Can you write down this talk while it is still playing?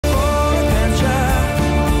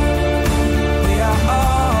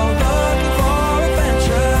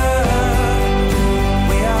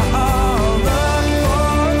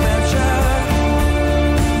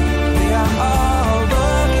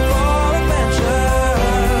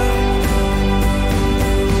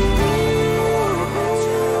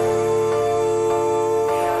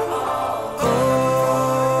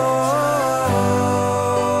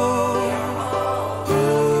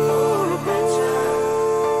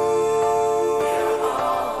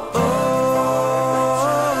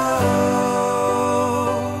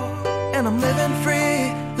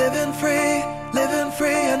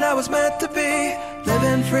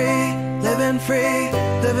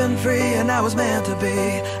living free, and I was meant to be.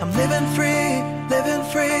 I'm living free, living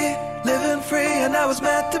free, living free, and I was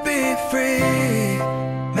meant to be free,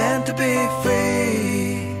 meant to be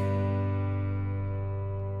free.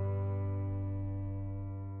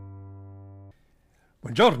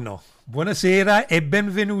 Buongiorno, buonasera e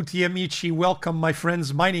benvenuti amici. Welcome my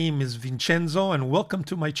friends, my name is Vincenzo and welcome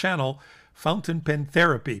to my channel, Fountain Pen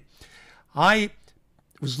Therapy. I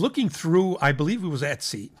was looking through, I believe it was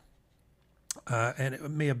Etsy, and it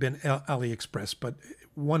may have been AliExpress, but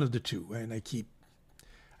one of the two, and I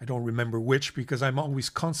don't remember which because I'm always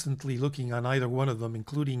constantly looking on either one of them,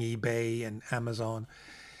 including eBay and Amazon.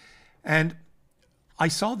 And I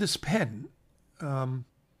saw this pen, and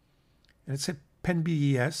it said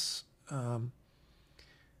Penbbs.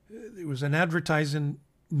 There was an advertising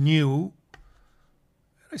new.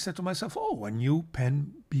 I said to myself, oh, a new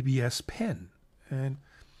Penbbs pen. And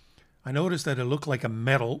I noticed that it looked like a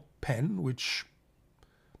metal pen, which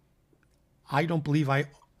I don't believe I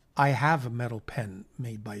have a metal pen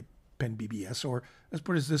made by Penbbs, or let's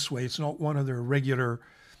put it this way, it's not one of their regular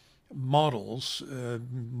models.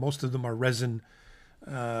 Most of them are resin,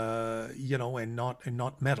 and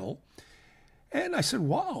not metal. And I said,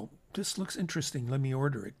 wow, this looks interesting. Let me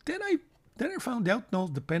order it. Then I found out, no,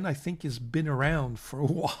 the pen I think has been around for a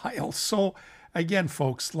while. So again,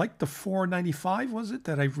 folks, like the $4.95, was it,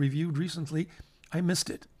 that I've reviewed recently, I missed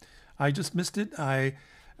it. I just missed it.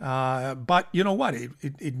 But you know what?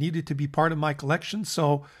 It needed to be part of my collection.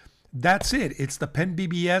 So that's it. It's the Penbbs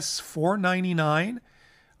 $4.99.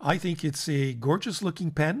 I think it's a gorgeous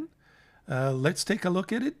looking pen. Let's take a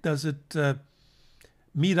look at it. Does it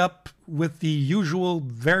meet up with the usual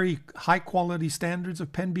very high quality standards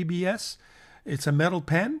of Penbbs? It's a metal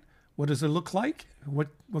pen. What does it look like? What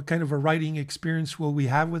kind of a writing experience will we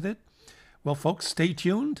have with it? Well, folks, stay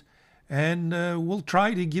tuned, and we'll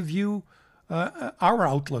try to give you our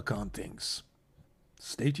outlook on things.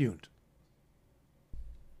 Stay tuned.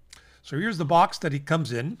 So here's the box that it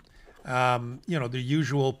comes in. The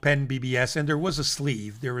usual Penbbs, and there was a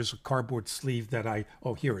sleeve. There is a cardboard sleeve that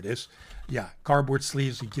here it is. Yeah, cardboard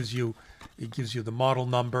sleeves. It gives you the model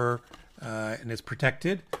number, and it's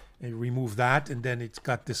protected. And you remove that, and then it's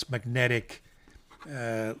got this magnetic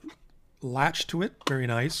latch to it. Very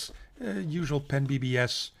nice. Usual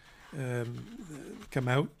Penbbs come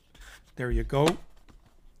out. There you go.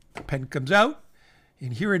 The pen comes out,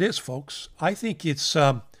 and here it is, folks. I think it's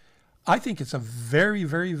a very,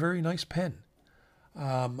 very, very nice pen.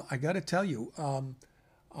 I got to tell you,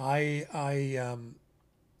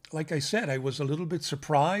 like I said, I was a little bit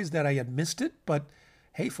surprised that I had missed it, but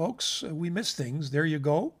hey, folks, we miss things. There you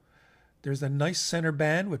go. There's a nice center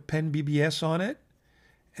band with Penbbs on it,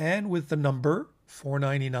 and with the number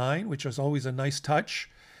 $4.99, which is always a nice touch.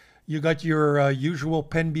 You got your usual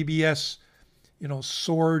Penbbs,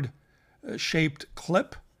 sword-shaped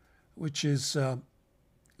clip, which is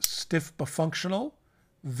stiff but functional.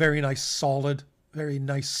 Very nice solid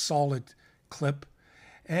clip.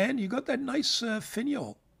 And you got that nice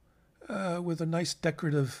finial with a nice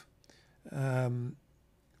decorative,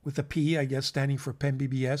 with a P, I guess, standing for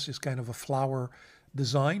Penbbs, is kind of a flower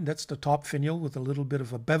design. That's the top finial with a little bit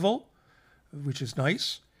of a bevel, which is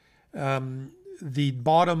nice. The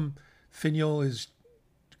bottom finial is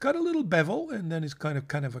got a little bevel, and then it's kind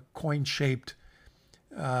of a coin-shaped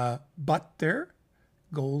butt there,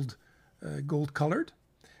 gold colored,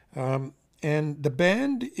 and the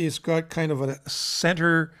band is got kind of a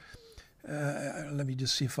center. Let me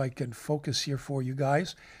just see if I can focus here for you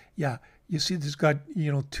guys. Yeah, you see, there's got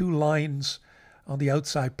two lines on the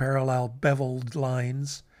outside, parallel beveled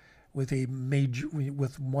lines, with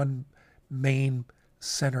one main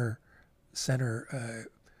center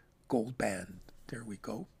gold band. There we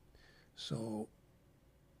go. So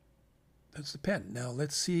that's the pen. Now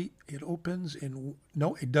let's see. It opens in.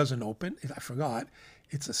 No, it doesn't open. I forgot.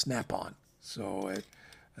 It's a snap-on. So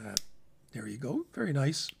there you go. Very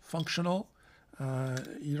nice, functional.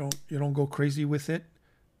 You don't go crazy with it.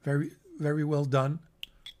 Very, very well done.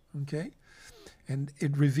 Okay, and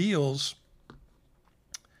it reveals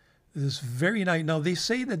this very nice. Now they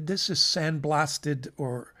say that this is sandblasted,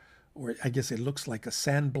 or I guess it looks like a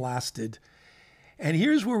sandblasted. And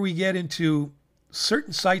here's where we get into.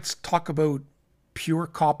 Certain sites talk about pure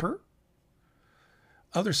copper.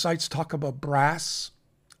 Other sites talk about brass.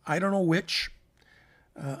 I don't know which.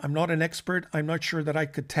 I'm not an expert. I'm not sure that I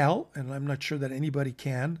could tell, and I'm not sure that anybody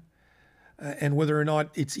can. And whether or not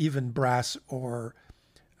it's even brass or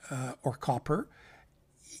copper.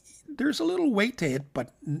 There's a little weight to it,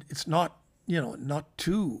 but it's not, not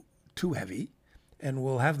too heavy. And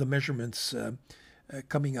we'll have the measurements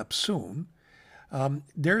coming up soon.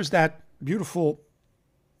 There's that beautiful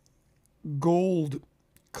gold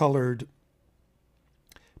colored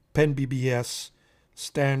Penbbs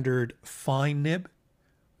standard fine nib,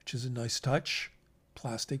 which is a nice touch.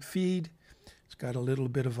 Plastic feed. It's got a little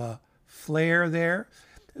bit of a flare there.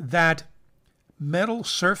 That metal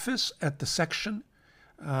surface at the section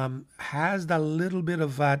has that little bit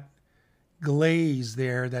of that glaze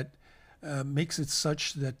there that makes it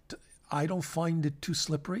such that I don't find it too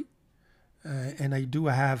slippery. And I do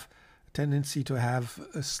have a tendency to have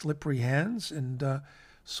slippery hands, and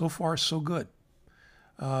so far so good.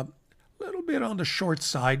 A little bit on the short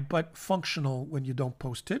side, but functional when you don't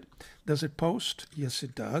post it. Does it post? Yes,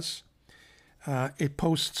 it does. It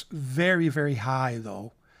posts very, very high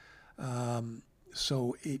though.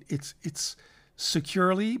 So it's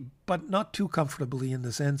securely, but not too comfortably, in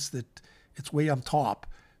the sense that it's way on top.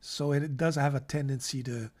 So it does have a tendency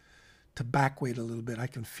to back weight a little bit. I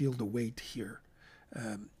can feel the weight here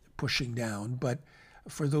pushing down. But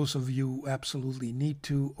for those of you who absolutely need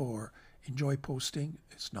to or enjoy posting,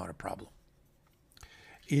 it's not a problem.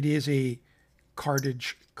 It is a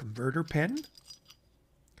cartridge converter pen.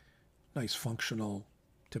 Nice functional,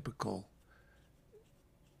 typical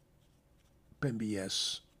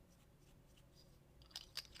Penbbs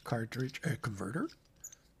cartridge converter.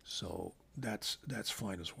 So that's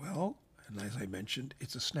fine as well. And as I mentioned,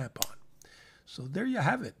 it's a snap-on. So there you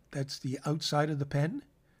have it. That's the outside of the pen.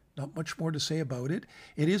 Not much more to say about it.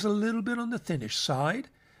 It is a little bit on the thinnish side,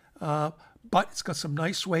 but it's got some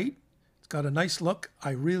nice weight. It's got a nice look.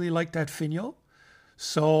 I really like that finial.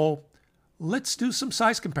 So let's do some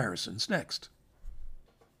size comparisons next.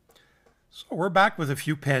 So we're back with a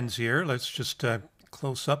few pens here. Let's just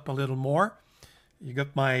close up a little more. You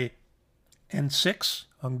got my N6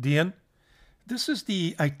 Hongdian. This is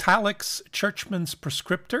the Italics Churchman's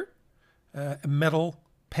Prescriptor, a metal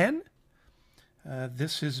pen.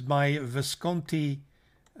 This is my Visconti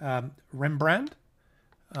Rembrandt,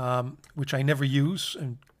 which I never use,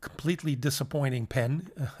 and completely disappointing pen,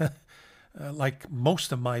 like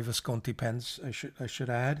most of my Visconti pens, I should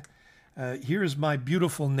add. Here's my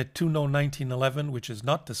beautiful Nettuno 1911, which is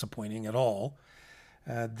not disappointing at all.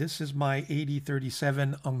 This is my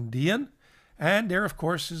 8037 Hongdian, and there, of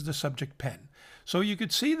course, is the subject pen. So you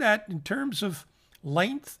could see that in terms of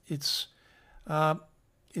length, it's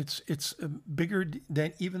bigger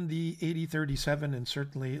than even the 8037, and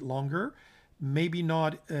certainly longer. Maybe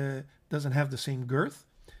not, doesn't have the same girth,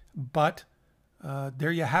 but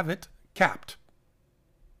there you have it, capped.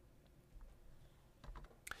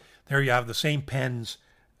 There you have the same pens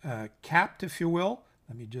capped, if you will.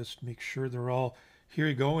 Let me just make sure they're all, here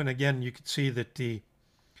you go. And again, you can see that the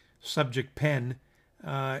subject pen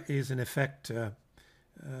is in effect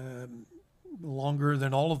longer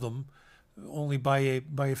than all of them, only by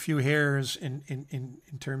a few hairs in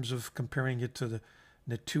terms of comparing it to the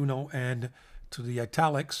Nettuno and to the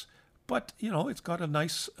Italics. But, you know, it's got a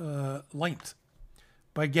nice length.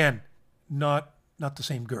 But again, not the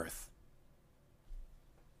same girth.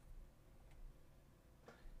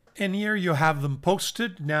 And here you have them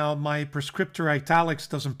posted. Now, my Prescriptor Italics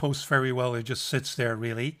doesn't post very well. It just sits there,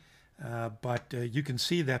 really. But you can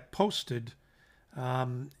see that posted,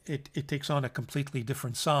 it takes on a completely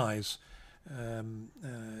different size.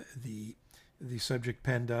 The subject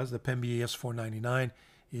pen does. The Penbbs 499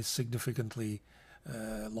 is significantly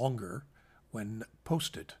longer when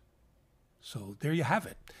posted. So there you have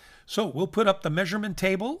it. So we'll put up the measurement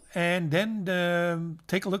table and then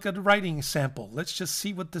take a look at the writing sample. Let's just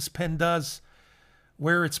see what this pen does,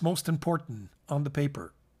 where it's most important on the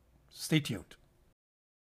paper. Stay tuned.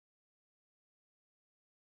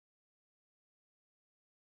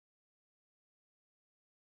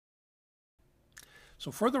 So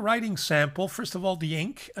for the writing sample, first of all, the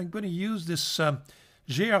ink. I'm going to use this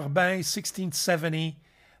G-Herbin 1670,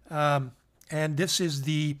 and this is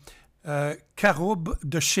the Caroube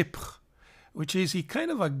de Chypre, which is a kind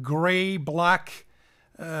of a gray-black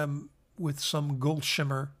with some gold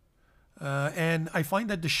shimmer. And I find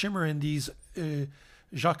that the shimmer in these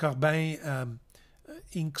Jacques Herbin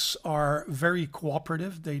inks are very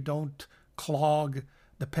cooperative. They don't clog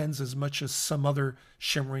the pens as much as some other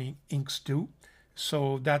shimmering inks do.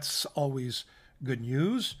 So that's always good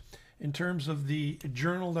news. In terms of the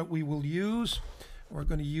journal that we will use, we're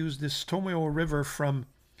going to use this Tomeo River from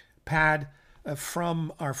pad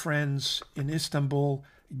from our friends in Istanbul,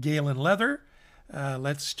 Galen Leather.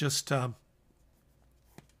 Let's just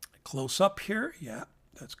close up here. Yeah,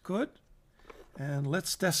 that's good. And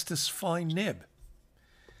let's test this fine nib.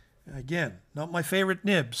 Again, not my favorite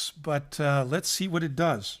nibs, but let's see what it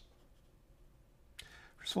does.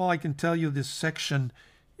 First of all, I can tell you this section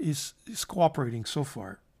is cooperating so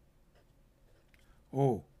far.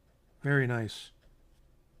 Oh, very nice.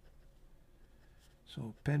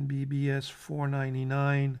 So Penbbs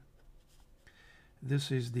 $4.99.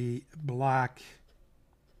 This is the black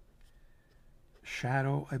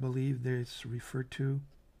shadow, I believe it's referred to.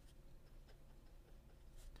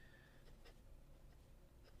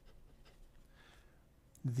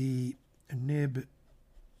 The nib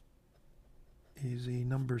is a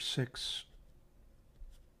number 6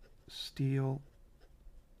 steel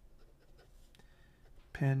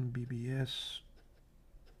Penbbs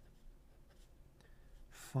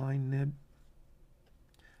fine nib.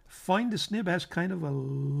 Find this nib has kind of a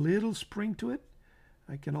little spring to it.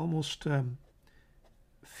 I can almost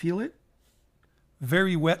feel it.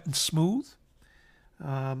 Very wet and smooth.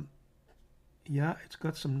 Yeah, it's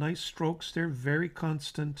got some nice strokes there. Very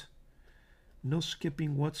constant. No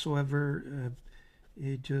skipping whatsoever.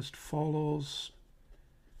 It just follows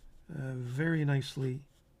very nicely.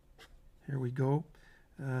 Here we go.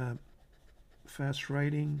 Fast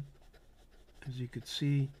writing, as you could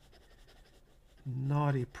see.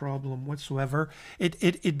 Not a problem whatsoever.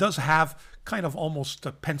 It does have kind of almost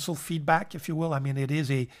a pencil feedback, if you will. I mean, it is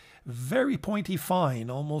a very pointy fine,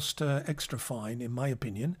 almost extra fine, in my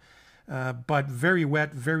opinion. But very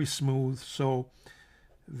wet, very smooth. So,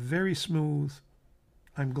 very smooth.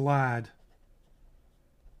 I'm glad.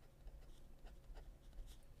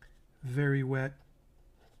 Very wet.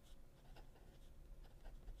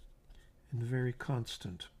 And very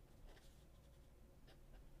constant.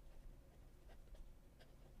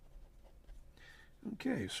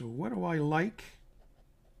 Okay, so what do I like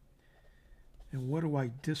and what do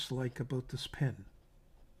I dislike about this pen?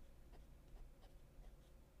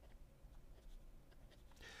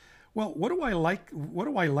 Well, what do I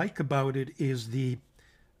like about it is the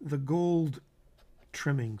gold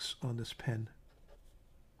trimmings on this pen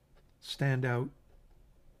stand out.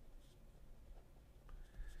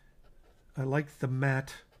 I like the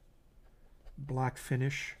matte black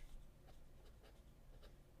finish.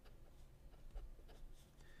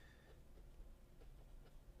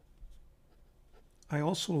 I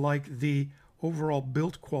also like the overall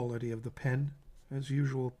build quality of the pen. As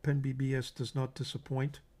usual, Penbbs does not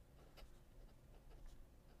disappoint.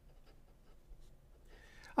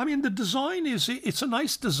 I mean, the design it's a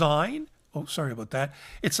nice design. Oh, sorry about that.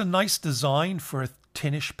 It's a nice design for a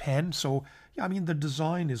tinish pen. So, yeah, I mean, the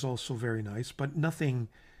design is also very nice, but nothing,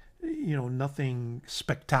 nothing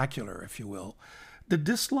spectacular, if you will. The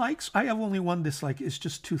dislikes, I have only one dislike. It's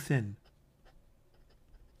just too thin.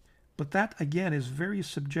 But that, again, is very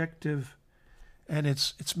subjective, and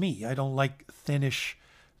it's me. I don't like thinnish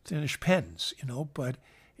pens, but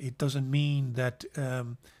it doesn't mean that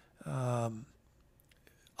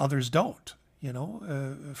others don't,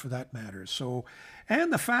 for that matter. So,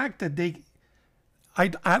 and the fact that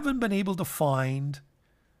I haven't been able to find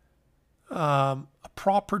a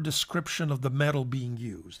proper description of the metal being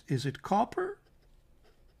used. Is it copper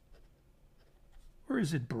or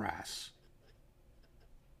is it brass?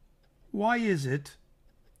 Why is it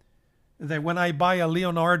that when I buy a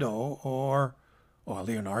Leonardo or a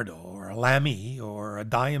Lamy or a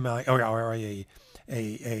Diamond or a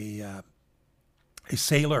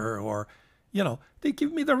Sailor, or they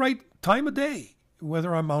give me the right time of day,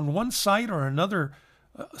 whether I'm on one site or another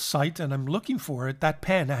site and I'm looking for it, that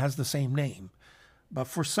pen has the same name, but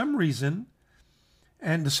for some reason,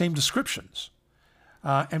 and the same descriptions,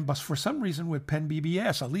 but for some reason with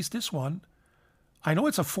Penbbs, at least this one, I know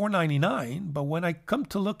it's a $4.99, but when I come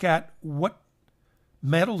to look at what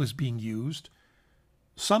metal is being used,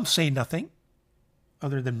 some say nothing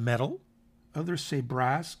other than metal, others say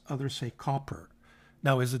brass, others say copper.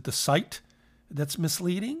 Now, is it the site that's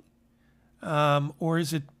misleading? Or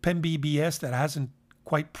is it Penbbs that hasn't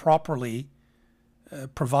quite properly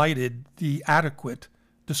provided the adequate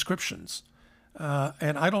descriptions?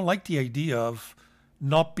 And I don't like the idea of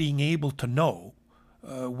not being able to know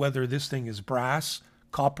whether this thing is brass,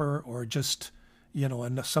 copper, or just,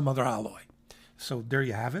 some other alloy. So there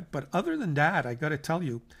you have it. But other than that, I got to tell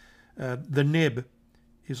you, the nib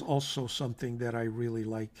is also something that I really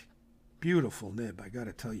like. Beautiful nib, I got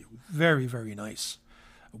to tell you. Very, very nice.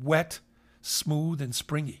 Wet, smooth, and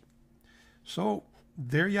springy. So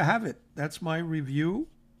there you have it. That's my review.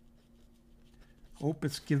 Hope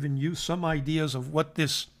it's given you some ideas of what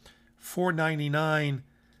this $4.99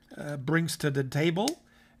 brings to the table,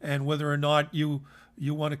 and whether or not you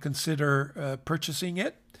want to consider purchasing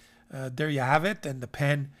it. There you have it, and the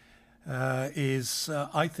pen is,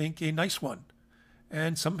 I think, a nice one,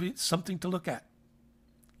 and something to look at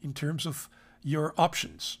in terms of your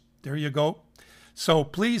options. There you go. So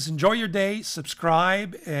please enjoy your day,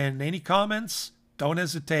 subscribe, and any comments, don't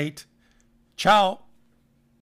hesitate. Ciao.